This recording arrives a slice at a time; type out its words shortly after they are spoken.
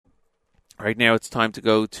Right now it's time to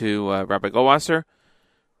go to Rabbi Goldwasser.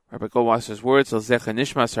 Rabbi Goldwasser's words, L'zecha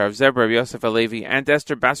Nishmas Harav Zeb Rabbi Yosef Alevi and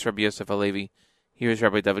Esther Bas Rabbi Yosef Alevi. Here's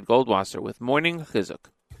Rabbi David Goldwasser with Morning Chizuk.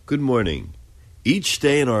 Good morning. Each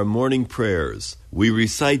day in our morning prayers, we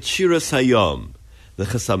recite Shiras Hayom. The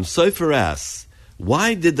Chasam Sofer asks,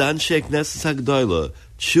 why did the Anshe Knesset HaGdolah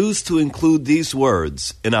choose to include these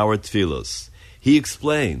words in our tefillos? He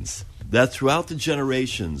explains that throughout the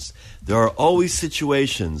generations, there are always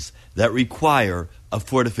situations that require a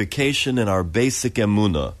fortification in our basic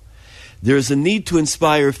emunah. There is a need to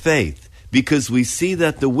inspire faith because we see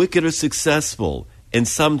that the wicked are successful and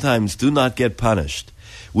sometimes do not get punished.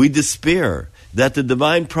 We despair that the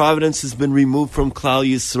divine providence has been removed from Klal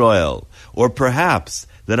Yisrael, or perhaps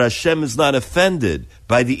that Hashem is not offended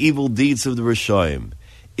by the evil deeds of the Rishonim.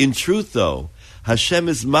 In truth, though, Hashem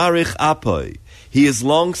is Marich Apoy. He is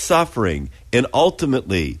long-suffering, and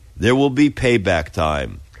ultimately there will be payback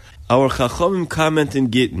time. Our Chachomim comment in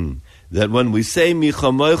Gittin that when we say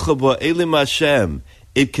Michamoicha Bo'elim Hashem,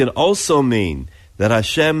 it can also mean that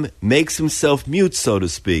Hashem makes himself mute, so to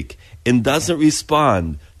speak, and doesn't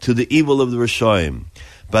respond to the evil of the Rishonim.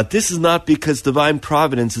 But this is not because divine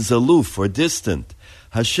providence is aloof or distant.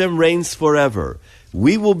 Hashem reigns forever.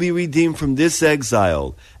 We will be redeemed from this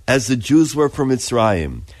exile as the Jews were from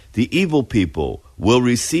Mitzrayim. The evil people will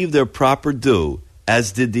receive their proper due,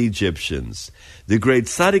 as did the Egyptians. The great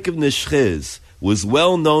tzaddik of Nishchiz was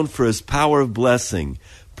well known for his power of blessing,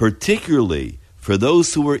 particularly for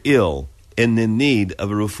those who were ill and in need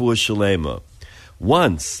of a refuah shalema.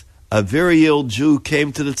 Once, a very ill Jew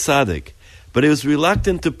came to the tzaddik, but he was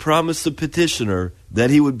reluctant to promise the petitioner that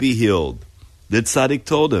he would be healed. The tzaddik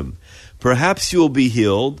told him, perhaps you will be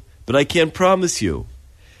healed, but I can't promise you.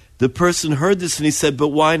 The person heard this and he said, but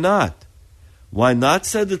why not? Why not,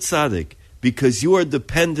 said the tzaddik, because you are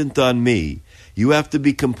dependent on me. You have to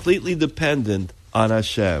be completely dependent on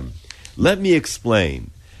Hashem. Let me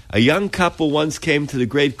explain. A young couple once came to the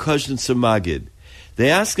great Kozhnitzer Maggid. They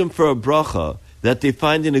asked him for a bracha that they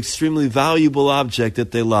find an extremely valuable object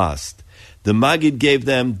that they lost. The Maggid gave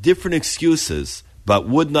them different excuses, but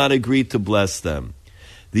would not agree to bless them.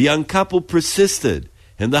 The young couple persisted,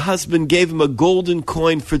 and the husband gave him a golden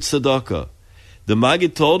coin for tzedakah. The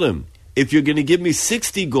Maggid told him, if you're going to give me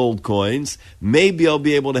 60 gold coins, maybe I'll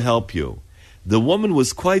be able to help you. The woman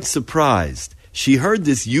was quite surprised. She heard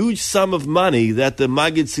this huge sum of money that the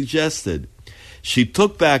Maggid suggested. She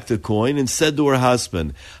took back the coin and said to her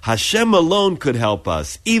husband, Hashem alone could help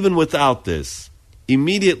us, even without this.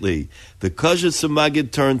 Immediately, the Kozhnitzer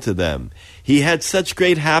Maggid turned to them. He had such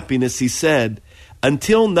great happiness, he said,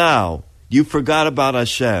 until now, you forgot about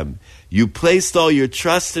Hashem. You placed all your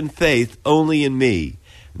trust and faith only in me.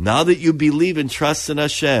 Now that you believe and trust in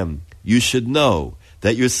Hashem, you should know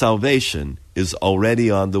that your salvation is already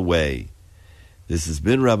on the way. This has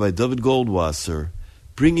been Rabbi David Goldwasser,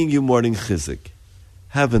 bringing you Morning Chizuk.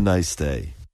 Have a nice day.